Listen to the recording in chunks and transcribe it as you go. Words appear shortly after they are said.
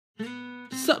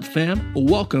Sup fam,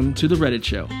 welcome to the Reddit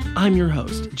Show. I'm your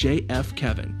host, JF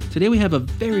Kevin. Today we have a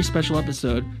very special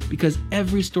episode because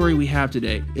every story we have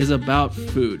today is about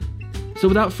food. So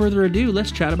without further ado,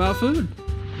 let's chat about food.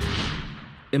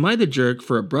 Am I the jerk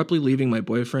for abruptly leaving my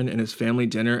boyfriend and his family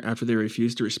dinner after they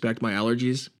refused to respect my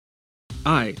allergies?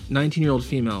 I, 19-year-old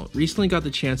female, recently got the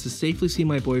chance to safely see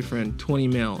my boyfriend, 20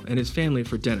 male, and his family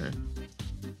for dinner.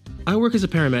 I work as a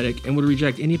paramedic and would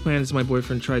reject any plans my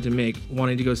boyfriend tried to make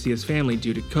wanting to go see his family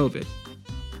due to COVID.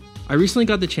 I recently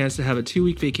got the chance to have a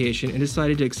 2-week vacation and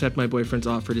decided to accept my boyfriend's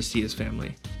offer to see his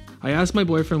family. I asked my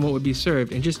boyfriend what would be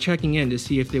served and just checking in to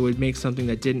see if they would make something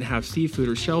that didn't have seafood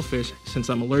or shellfish since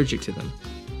I'm allergic to them.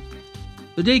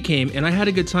 The day came and I had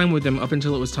a good time with them up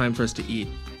until it was time for us to eat.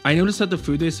 I noticed that the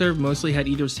food they served mostly had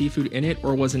either seafood in it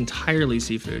or was entirely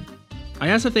seafood. I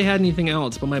asked if they had anything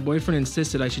else, but my boyfriend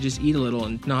insisted I should just eat a little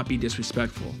and not be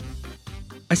disrespectful.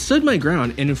 I stood my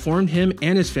ground and informed him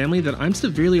and his family that I'm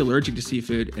severely allergic to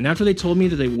seafood, and after they told me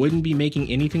that they wouldn't be making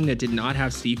anything that did not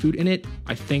have seafood in it,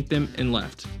 I thanked them and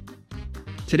left.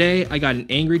 Today, I got an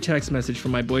angry text message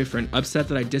from my boyfriend upset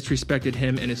that I disrespected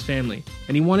him and his family,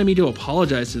 and he wanted me to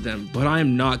apologize to them, but I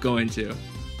am not going to.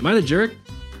 Am I the jerk?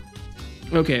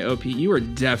 Okay, OP, you are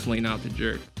definitely not the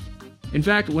jerk. In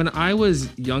fact, when I was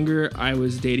younger, I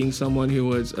was dating someone who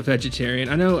was a vegetarian.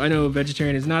 I know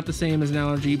vegetarian is not the same as an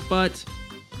allergy, but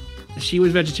she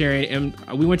was vegetarian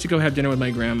and we went to go have dinner with my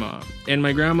grandma. And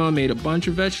my grandma made a bunch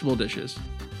of vegetable dishes.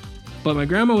 But my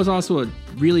grandma was also a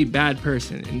really bad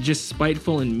person and just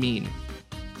spiteful and mean.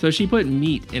 So she put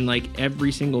meat in like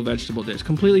every single vegetable dish,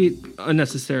 completely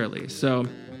unnecessarily. So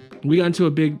we got into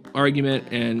a big argument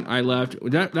and I left.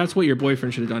 That's what your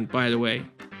boyfriend should have done, by the way.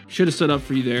 Should have stood up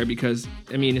for you there because,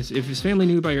 I mean, if his family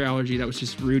knew about your allergy, that was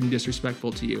just rude and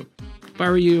disrespectful to you. If I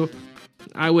were you,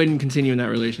 I wouldn't continue in that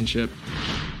relationship.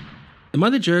 Am I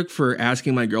the jerk for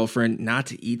asking my girlfriend not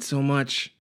to eat so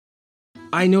much?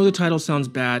 I know the title sounds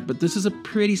bad, but this is a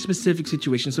pretty specific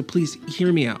situation, so please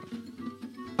hear me out.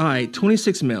 I,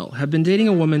 26 male, have been dating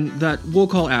a woman that we'll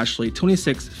call Ashley,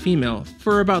 26 female,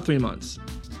 for about 3 months.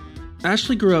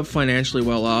 Ashley grew up financially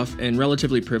well off and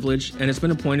relatively privileged, and it's been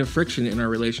a point of friction in our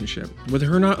relationship, with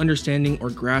her not understanding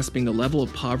or grasping the level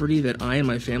of poverty that I and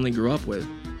my family grew up with.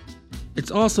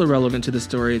 It's also relevant to the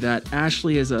story that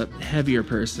Ashley is a heavier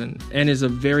person and is a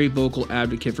very vocal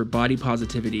advocate for body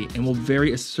positivity and will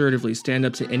very assertively stand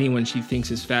up to anyone she thinks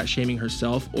is fat shaming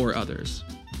herself or others.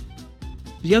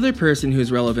 The other person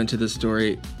who's relevant to this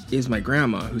story is my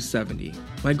grandma, who's 70.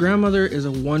 My grandmother is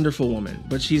a wonderful woman,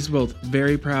 but she's both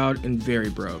very proud and very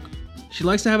broke. She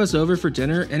likes to have us over for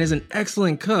dinner and is an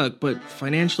excellent cook, but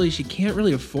financially she can't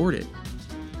really afford it.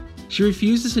 She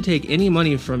refuses to take any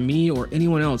money from me or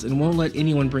anyone else and won't let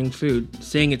anyone bring food,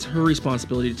 saying it's her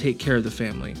responsibility to take care of the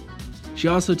family. She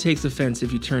also takes offense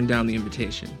if you turn down the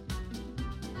invitation.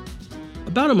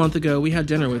 About a month ago, we had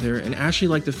dinner with her, and Ashley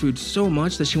liked the food so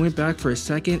much that she went back for a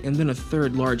second and then a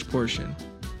third large portion.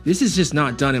 This is just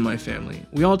not done in my family.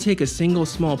 We all take a single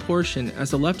small portion,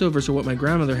 as the leftovers are what my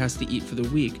grandmother has to eat for the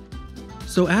week.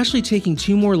 So Ashley taking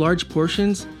 2 more large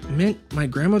portions meant my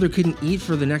grandmother couldn't eat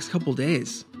for the next couple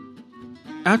days.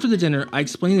 After the dinner, I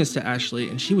explained this to Ashley,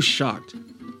 and she was shocked.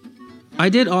 I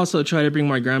did also try to bring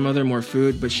my grandmother more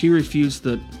food, but she refused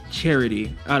the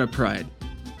charity out of pride.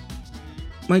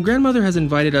 My grandmother has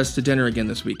invited us to dinner again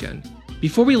this weekend.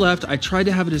 Before we left, I tried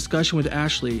to have a discussion with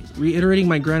Ashley, reiterating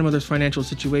my grandmother's financial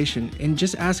situation and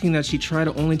just asking that she try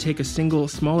to only take a single,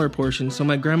 smaller portion so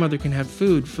my grandmother can have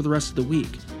food for the rest of the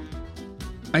week.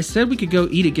 I said we could go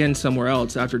eat again somewhere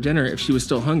else after dinner if she was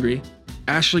still hungry.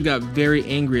 Ashley got very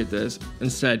angry at this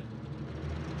and said,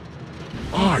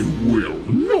 "I will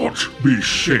not be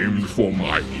shamed for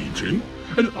my eating,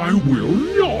 and I will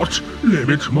not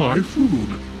limit my food.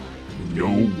 No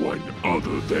one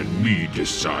other than me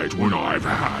decides when I've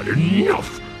had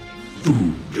enough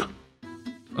food."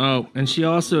 Oh, and she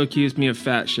also accused me of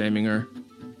fat shaming her.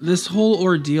 This whole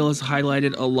ordeal has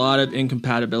highlighted a lot of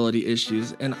incompatibility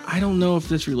issues, and I don't know if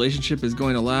this relationship is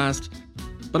going to last,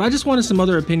 but I just wanted some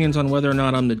other opinions on whether or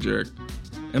not I'm the jerk.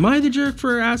 Am I the jerk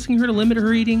for asking her to limit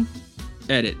her eating?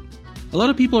 Edit. A lot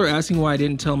of people are asking why I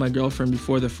didn't tell my girlfriend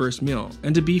before the first meal,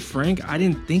 and to be frank, I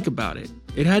didn't think about it.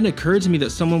 It hadn't occurred to me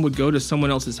that someone would go to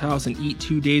someone else's house and eat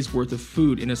 2 days worth of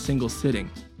food in a single sitting.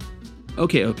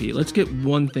 Okay, OP, let's get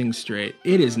one thing straight.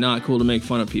 It is not cool to make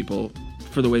fun of people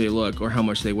for the way they look or how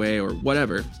much they weigh or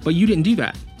whatever, but you didn't do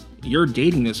that. You're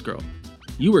dating this girl.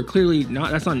 You were clearly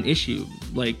not, that's not an issue.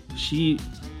 Like, she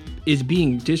is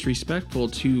being disrespectful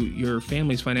to your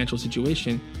family's financial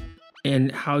situation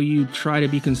and how you try to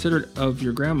be considerate of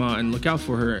your grandma and look out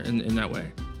for her in that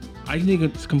way. I think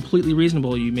it's completely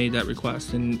reasonable you made that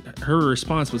request, and her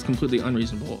response was completely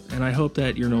unreasonable, and I hope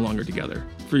that you're no longer together,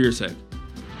 for your sake.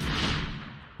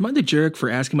 Am I the jerk for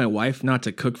asking my wife not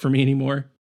to cook for me anymore?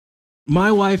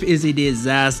 My wife is a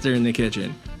disaster in the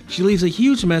kitchen. She leaves a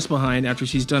huge mess behind after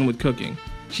she's done with cooking.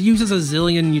 She uses a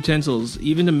zillion utensils,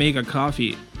 even to make a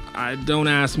coffee. Don't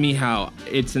ask me how,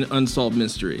 it's an unsolved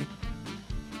mystery.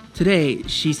 Today,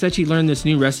 she said she learned this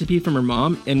new recipe from her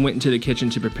mom and went into the kitchen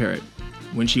to prepare it.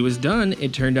 When she was done,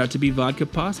 it turned out to be vodka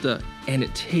pasta, and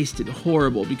it tasted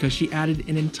horrible because she added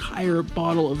an entire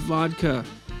bottle of vodka.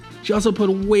 She also put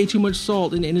way too much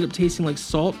salt and it ended up tasting like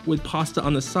salt with pasta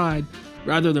on the side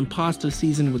rather than pasta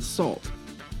seasoned with salt.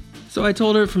 So I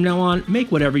told her from now on,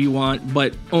 make whatever you want,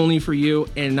 but only for you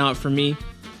and not for me.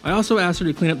 I also asked her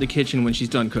to clean up the kitchen when she's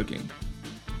done cooking.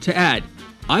 To add,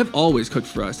 I've always cooked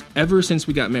for us, ever since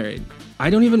we got married. I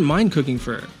don't even mind cooking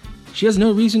for her. She has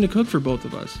no reason to cook for both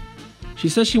of us. She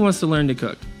says she wants to learn to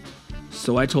cook.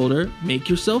 So I told her, make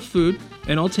yourself food,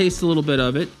 and I'll taste a little bit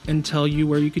of it and tell you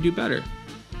where you could do better.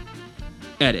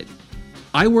 Edit.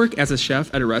 I work as a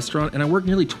chef at a restaurant and I work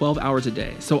nearly 12 hours a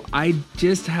day, so I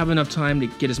just have enough time to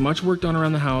get as much work done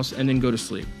around the house and then go to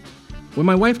sleep. When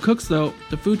my wife cooks though,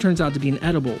 the food turns out to be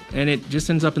inedible and it just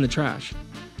ends up in the trash.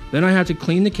 Then I have to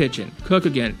clean the kitchen, cook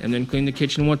again, and then clean the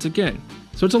kitchen once again.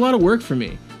 So it's a lot of work for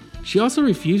me. She also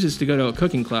refuses to go to a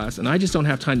cooking class and I just don't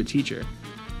have time to teach her.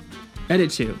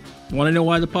 Edit 2. Want to know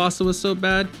why the pasta was so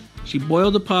bad? She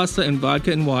boiled the pasta in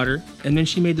vodka and water, and then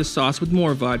she made the sauce with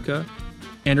more vodka.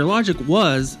 And her logic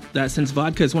was that since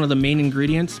vodka is one of the main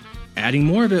ingredients, adding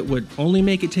more of it would only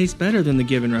make it taste better than the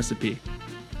given recipe.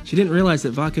 She didn't realize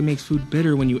that vodka makes food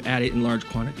bitter when you add it in large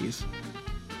quantities.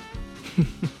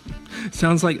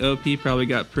 Sounds like OP probably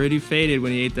got pretty faded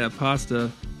when he ate that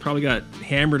pasta. Probably got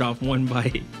hammered off one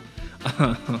bite.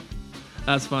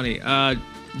 That's funny.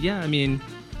 Yeah, I mean,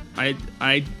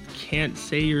 I can't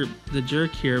say you're the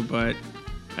jerk here, but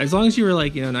as long as you were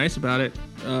like, nice about it,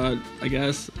 I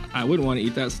guess I wouldn't want to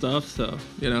eat that stuff, so,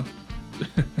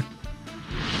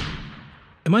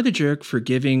 Am I the jerk for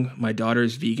giving my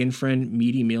daughter's vegan friend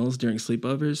meaty meals during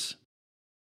sleepovers?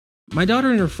 My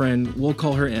daughter and her friend, we'll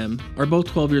call her M, are both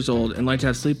 12 years old and like to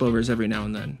have sleepovers every now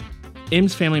and then.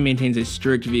 M's family maintains a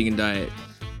strict vegan diet,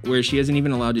 where she isn't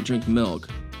even allowed to drink milk.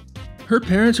 Her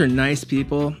parents are nice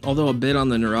people, although a bit on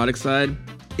the neurotic side.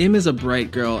 M is a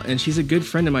bright girl, and she's a good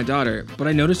friend to my daughter, but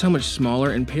I noticed how much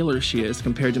smaller and paler she is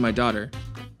compared to my daughter.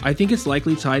 I think it's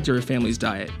likely tied to her family's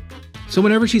diet. So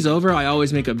whenever she's over, I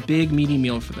always make a big meaty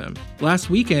meal for them. Last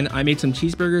weekend, I made some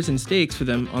cheeseburgers and steaks for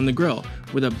them on the grill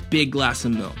with a big glass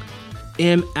of milk.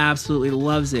 M absolutely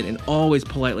loves it and always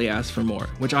politely asks for more,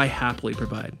 which I happily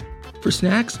provide. For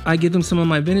snacks, I give them some of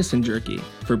my venison jerky.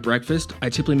 For breakfast, I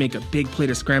typically make a big plate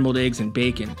of scrambled eggs and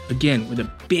bacon, again with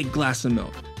a big glass of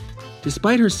milk.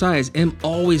 Despite her size, M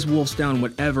always wolfs down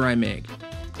whatever I make.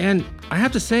 And I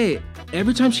have to say,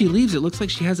 every time she leaves, it looks like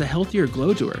she has a healthier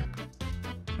glow to her.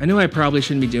 I know I probably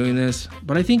shouldn't be doing this,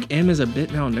 but I think M is a bit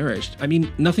malnourished. I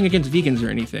mean, nothing against vegans or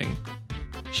anything.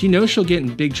 She knows she'll get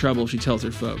in big trouble if she tells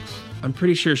her folks. I'm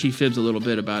pretty sure she fibs a little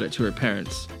bit about it to her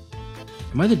parents.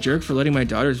 Am I the jerk for letting my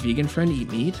daughter's vegan friend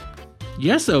eat meat?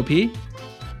 Yes, OP.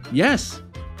 Yes.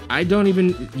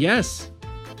 Yes.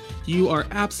 You are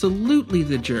absolutely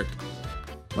the jerk.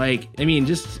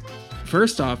 Just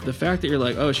first off, the fact that you're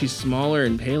like, oh, she's smaller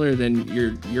and paler than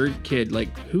your kid, like,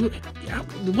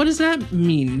 what does that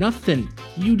mean? Nothing.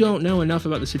 You don't know enough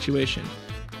about the situation.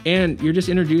 And you're just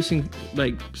introducing,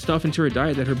 stuff into her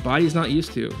diet that her body's not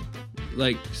used to.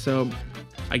 So,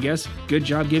 I guess, good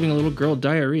job giving a little girl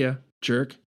diarrhea,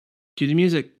 jerk. Cue the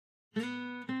music.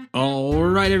 All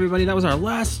right, everybody, that was our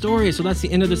last story. So that's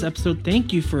the end of this episode.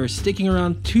 Thank you for sticking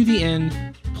around to the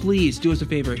end. Please do us a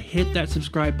favor, hit that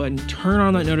subscribe button, turn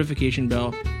on that notification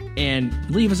bell, and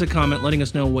leave us a comment letting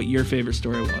us know what your favorite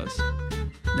story was.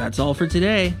 That's all for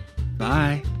today.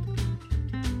 Bye.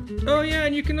 Oh yeah,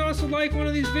 and you can also like one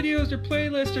of these videos or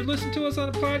playlists or listen to us on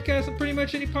a podcast on pretty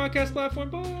much any podcast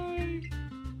platform. Bye.